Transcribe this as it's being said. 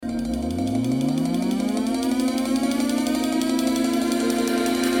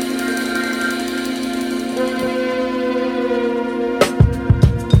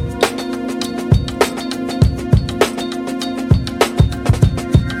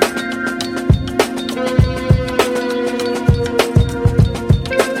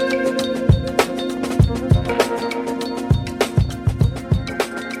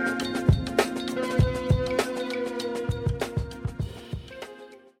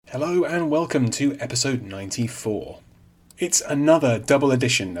Hello and welcome to episode 94. It's another double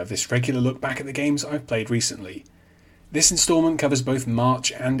edition of this regular look back at the games I've played recently. This instalment covers both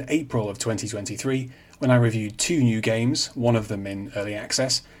March and April of 2023, when I reviewed two new games, one of them in early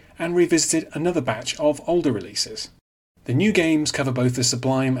access, and revisited another batch of older releases. The new games cover both the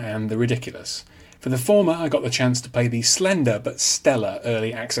sublime and the ridiculous. For the former, I got the chance to play the slender but stellar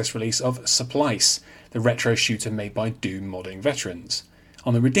early access release of Supplice, the retro shooter made by Doom modding veterans.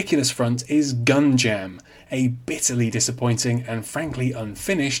 On the ridiculous front is Gun Jam, a bitterly disappointing and frankly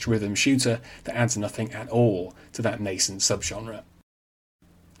unfinished rhythm shooter that adds nothing at all to that nascent subgenre.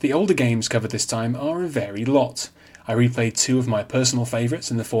 The older games covered this time are a varied lot. I replayed two of my personal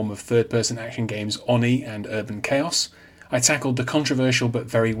favourites in the form of third-person action games Oni and Urban Chaos. I tackled the controversial but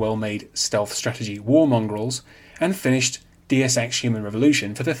very well-made stealth strategy War Mongrels, and finished Deus Ex Human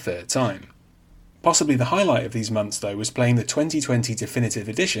Revolution for the third time. Possibly the highlight of these months, though, was playing the 2020 definitive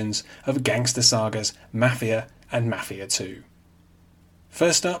editions of Gangster Saga's Mafia and Mafia 2.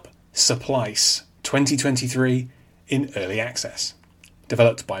 First up, Supplice 2023 in Early Access.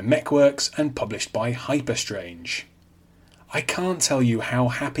 Developed by Mechworks and published by Hyperstrange. I can't tell you how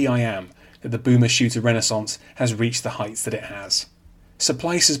happy I am that the boomer shooter renaissance has reached the heights that it has.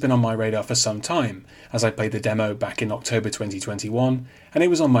 Supplice has been on my radar for some time, as I played the demo back in October 2021, and it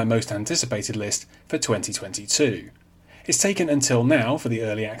was on my most anticipated list for 2022. It's taken until now for the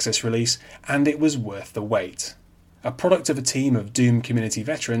early access release, and it was worth the wait. A product of a team of Doom community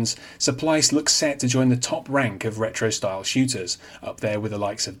veterans, Supplice looks set to join the top rank of retro-style shooters, up there with the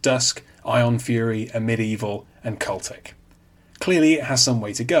likes of Dusk, Ion Fury, Medieval, and Cultic. Clearly it has some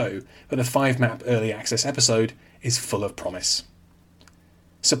way to go, but the 5-map early access episode is full of promise.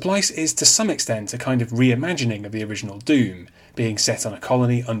 Supplice is to some extent a kind of reimagining of the original Doom, being set on a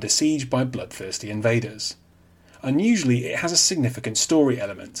colony under siege by bloodthirsty invaders. Unusually, it has a significant story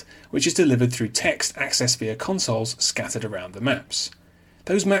element, which is delivered through text accessed via consoles scattered around the maps.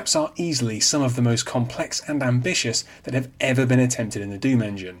 Those maps are easily some of the most complex and ambitious that have ever been attempted in the Doom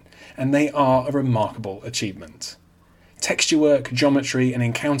engine, and they are a remarkable achievement. Texture work, geometry and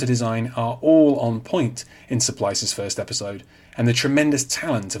encounter design are all on point in Supplice's first episode, and the tremendous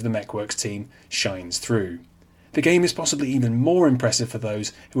talent of the Mechworks team shines through. The game is possibly even more impressive for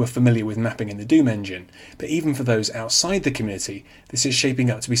those who are familiar with mapping in the Doom engine, but even for those outside the community, this is shaping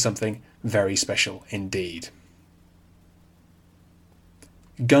up to be something very special indeed.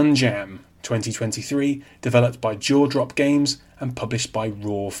 Gun Jam 2023, developed by Jaw Drop Games and published by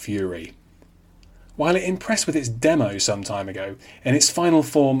Raw Fury. While it impressed with its demo some time ago, in its final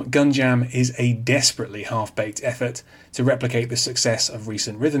form Gun Jam is a desperately half-baked effort to replicate the success of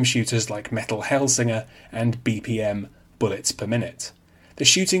recent rhythm shooters like Metal Hellsinger and BPM Bullets Per Minute. The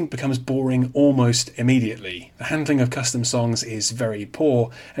shooting becomes boring almost immediately, the handling of custom songs is very poor,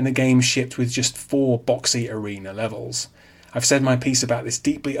 and the game shipped with just 4 boxy arena levels. I've said my piece about this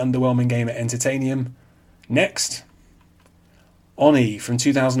deeply underwhelming game at Entertainium. Next, Oni from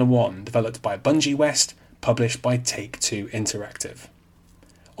 2001, developed by Bungie West, published by Take-Two Interactive.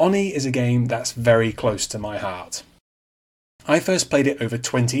 Oni is a game that's very close to my heart. I first played it over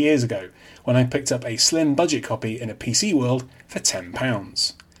 20 years ago, when I picked up a slim budget copy in a PC World for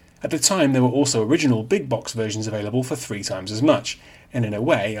 £10. At the time there were also original big box versions available for 3 times as much, and in a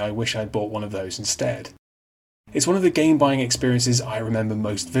way I wish I'd bought one of those instead. It's one of the game buying experiences I remember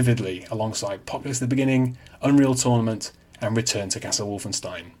most vividly, alongside Populous the Beginning, Unreal Tournament, and Return to Castle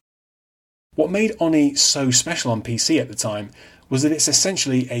Wolfenstein. What made Oni so special on PC at the time was that it's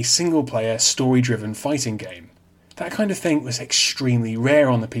essentially a single-player, story-driven fighting game. That kind of thing was extremely rare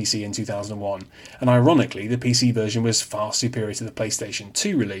on the PC in 2001, and ironically the PC version was far superior to the PlayStation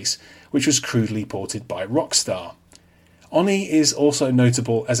 2 release, which was crudely ported by Rockstar. Oni is also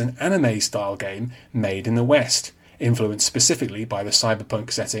notable as an anime-style game made in the West, influenced specifically by the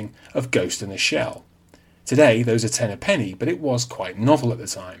cyberpunk setting of Ghost in the Shell. Today those are 10 a penny, but it was quite novel at the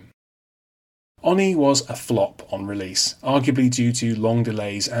time. Oni was a flop on release, arguably due to long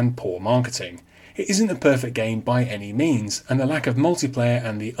delays and poor marketing. It isn't a perfect game by any means, and the lack of multiplayer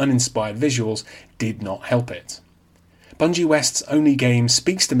and the uninspired visuals did not help it. Bungie West's only game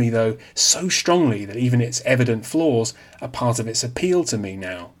speaks to me though so strongly that even its evident flaws are part of its appeal to me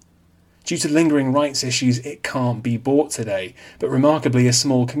now. Due to lingering rights issues it can't be bought today, but remarkably a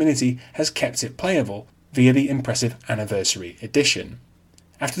small community has kept it playable via the impressive Anniversary Edition.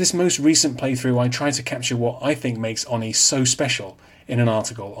 After this most recent playthrough I tried to capture what I think makes Oni so special in an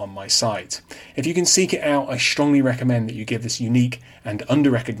article on my site. If you can seek it out, I strongly recommend that you give this unique and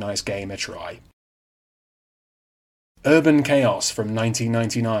under-recognised game a try. Urban Chaos from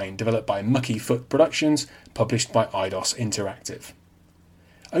 1999, developed by Mucky Foot Productions, published by Eidos Interactive.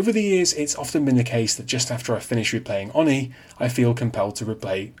 Over the years, it's often been the case that just after I finish replaying Oni, I feel compelled to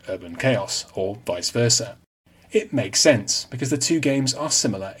replay Urban Chaos, or vice versa. It makes sense, because the two games are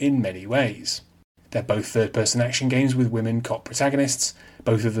similar in many ways. They're both third-person action games with women cop protagonists,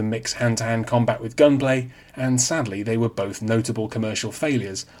 both of them mix hand-to-hand combat with gunplay, and sadly they were both notable commercial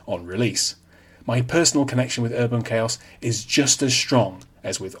failures on release. My personal connection with Urban Chaos is just as strong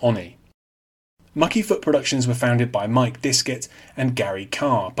as with Oni. Mucky Foot Productions were founded by Mike Diskett and Gary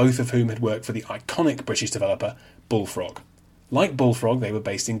Carr, both of whom had worked for the iconic British developer Bullfrog. Like Bullfrog, they were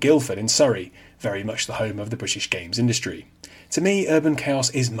based in Guildford in Surrey, very much the home of the British games industry. To me, Urban Chaos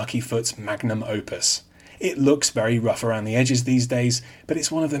is Mucky Foot's magnum opus. It looks very rough around the edges these days, but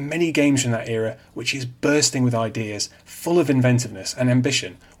it's one of the many games from that era which is bursting with ideas, full of inventiveness and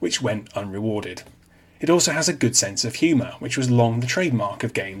ambition, which went unrewarded. It also has a good sense of humour, which was long the trademark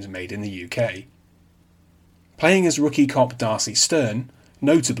of games made in the UK. Playing as rookie cop Darcy Stern,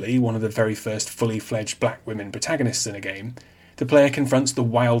 notably one of the very first fully fledged black women protagonists in a game, the player confronts the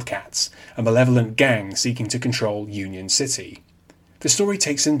Wildcats, a malevolent gang seeking to control Union City. The story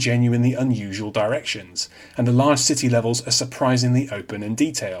takes some genuinely unusual directions, and the large city levels are surprisingly open and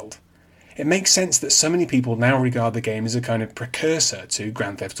detailed. It makes sense that so many people now regard the game as a kind of precursor to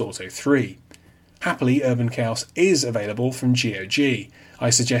Grand Theft Auto 3. Happily, Urban Chaos is available from GOG. I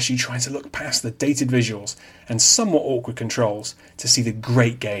suggest you try to look past the dated visuals and somewhat awkward controls to see the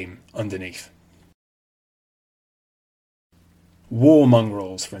great game underneath. War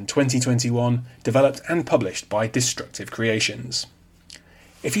Mongrels from 2021, developed and published by Destructive Creations.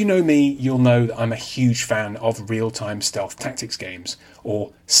 If you know me, you'll know that I'm a huge fan of real-time stealth tactics games,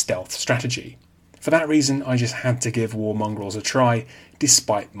 or stealth strategy. For that reason, I just had to give War Mongrels a try,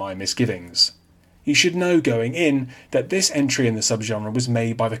 despite my misgivings. You should know going in that this entry in the subgenre was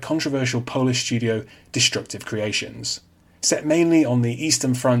made by the controversial Polish studio Destructive Creations. Set mainly on the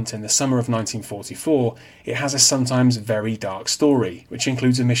Eastern Front in the summer of 1944, it has a sometimes very dark story, which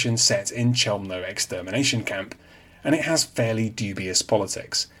includes a mission set in Chelmno extermination camp, and it has fairly dubious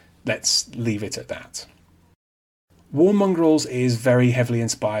politics. Let's leave it at that. War Mongrels is very heavily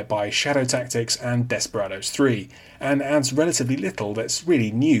inspired by Shadow Tactics and Desperados 3, and adds relatively little that's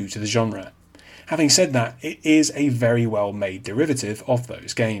really new to the genre. Having said that, it is a very well made derivative of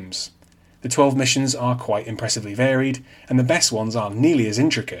those games. The 12 missions are quite impressively varied, and the best ones are nearly as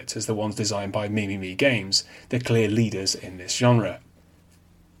intricate as the ones designed by Mimimi Games, the clear leaders in this genre.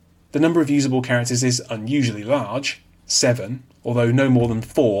 The number of usable characters is unusually large, 7, although no more than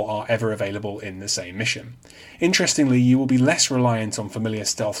 4 are ever available in the same mission. Interestingly, you will be less reliant on familiar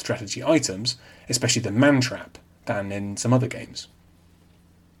stealth strategy items, especially the man-trap, than in some other games.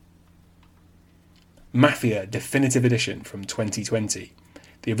 Mafia Definitive Edition from 2020.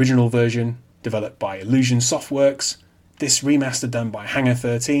 The original version, developed by Illusion Softworks, this remaster done by Hangar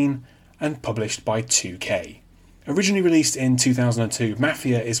 13, and published by 2K. Originally released in 2002,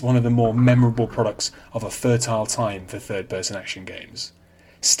 Mafia is one of the more memorable products of a fertile time for third-person action games.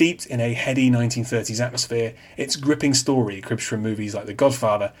 Steeped in a heady 1930s atmosphere, its gripping story cribs from movies like The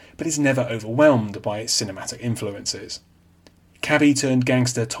Godfather, but is never overwhelmed by its cinematic influences.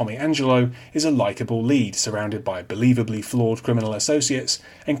 Cabbie-turned-gangster Tommy Angelo is a likeable lead surrounded by believably flawed criminal associates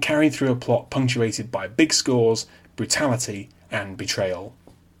and carried through a plot punctuated by big scores, brutality and betrayal.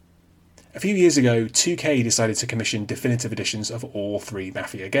 A few years ago, 2K decided to commission definitive editions of all 3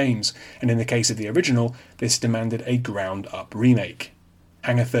 Mafia games, and in the case of the original, this demanded a ground-up remake.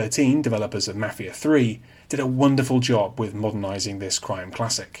 Hangar 13, developers of Mafia 3, did a wonderful job with modernising this crime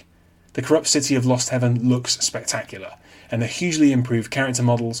classic. The corrupt city of Lost Heaven looks spectacular, and the hugely improved character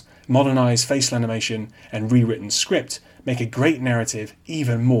models, modernised facial animation, and rewritten script make a great narrative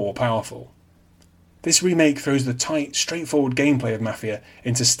even more powerful. This remake throws the tight, straightforward gameplay of Mafia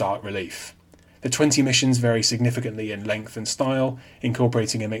into stark relief. The 20 missions vary significantly in length and style,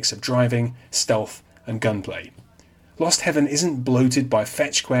 incorporating a mix of driving, stealth, and gunplay. Lost Heaven isn't bloated by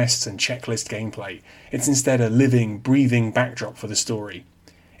fetch quests and checklist gameplay, it's instead a living, breathing backdrop for the story.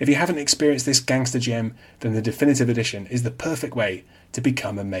 If you haven't experienced this gangster gem, then the Definitive Edition is the perfect way to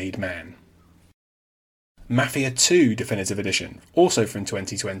become a made man. Mafia 2 Definitive Edition, also from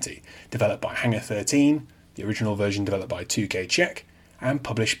 2020, developed by Hangar 13, the original version developed by 2K Czech, and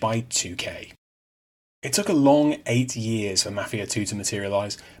published by 2K. It took a long 8 years for Mafia 2 to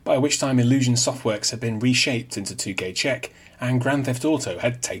materialise, by which time Illusion Softworks had been reshaped into 2K Czech, and Grand Theft Auto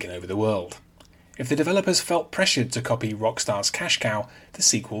had taken over the world. If the developers felt pressured to copy Rockstar's cash cow, the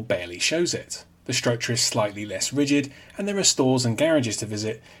sequel barely shows it. The structure is slightly less rigid, and there are stores and garages to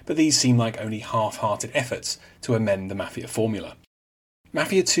visit, but these seem like only half-hearted efforts to amend the Mafia formula.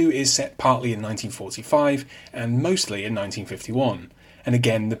 Mafia 2 is set partly in 1945 and mostly in 1951, and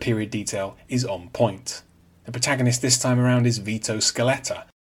again the period detail is on point. The protagonist this time around is Vito Scaletta,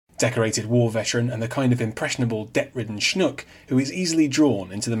 decorated war veteran and the kind of impressionable, debt-ridden schnook who is easily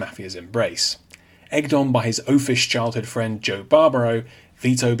drawn into the Mafia's embrace. Egged on by his oafish childhood friend Joe Barbaro,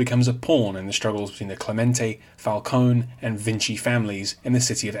 Vito becomes a pawn in the struggles between the Clemente, Falcone and Vinci families in the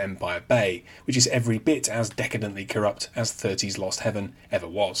city of Empire Bay, which is every bit as decadently corrupt as 30's Lost Heaven ever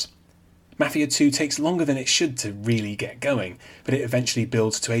was. Mafia 2 takes longer than it should to really get going, but it eventually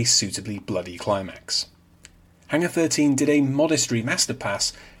builds to a suitably bloody climax. Hangar 13 did a modest remaster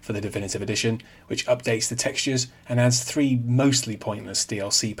pass for the Definitive Edition, which updates the textures and adds 3 mostly pointless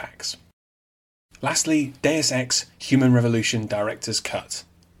DLC packs. Lastly, Deus Ex Human Revolution Director's Cut.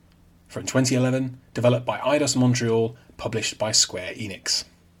 From 2011, developed by Eidos Montreal, published by Square Enix.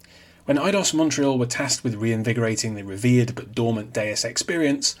 When Eidos Montreal were tasked with reinvigorating the revered but dormant Deus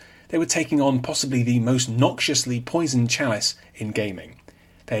experience, they were taking on possibly the most noxiously poisoned chalice in gaming.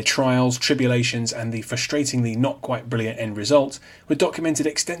 Their trials, tribulations, and the frustratingly not quite brilliant end result were documented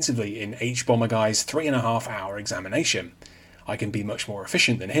extensively in H-Bomberguy's 3.5-hour examination. I can be much more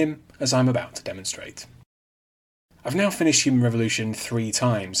efficient than him, as I'm about to demonstrate. I've now finished Human Revolution 3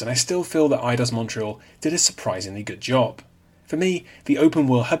 times, and I still feel that Eidos Montreal did a surprisingly good job. For me, the open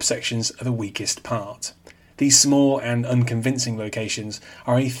world hub sections are the weakest part. These small and unconvincing locations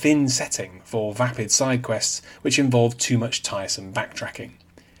are a thin setting for vapid side quests which involve too much tiresome backtracking.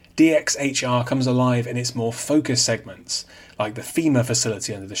 DXHR comes alive in its more focused segments, like the FEMA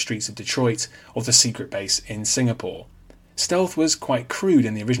facility under the streets of Detroit or the secret base in Singapore. Stealth was quite crude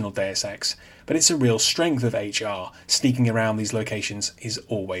in the original Deus Ex, but it's a real strength of HR. Sneaking around these locations is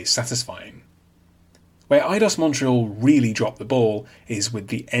always satisfying. Where Eidos Montreal really dropped the ball is with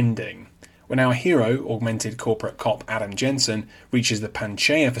the ending. When our hero, augmented corporate cop Adam Jensen, reaches the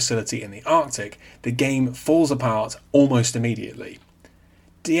Panchaea facility in the Arctic, the game falls apart almost immediately.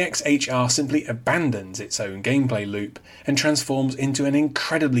 DXHR simply abandons its own gameplay loop and transforms into an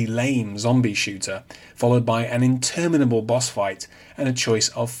incredibly lame zombie shooter, followed by an interminable boss fight and a choice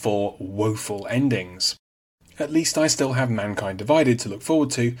of 4 woeful endings. At least I still have Mankind Divided to look forward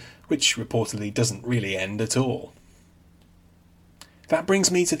to, which reportedly doesn't really end at all. That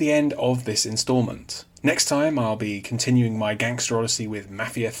brings me to the end of this instalment. Next time I'll be continuing my Gangster Odyssey with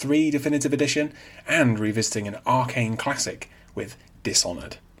Mafia 3 Definitive Edition and revisiting an arcane classic with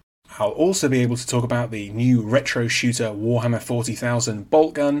Dishonored. I'll also be able to talk about the new retro shooter Warhammer 40,000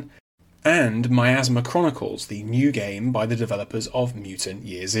 bolt gun and Miasma Chronicles, the new game by the developers of Mutant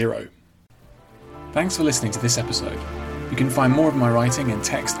Year Zero. Thanks for listening to this episode. You can find more of my writing in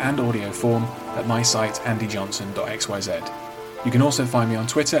text and audio form at my site andyjohnson.xyz. You can also find me on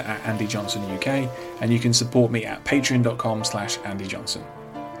Twitter at AndyJohnsonUK, and you can support me at patreon.com/AndyJohnson.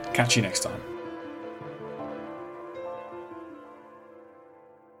 Catch you next time.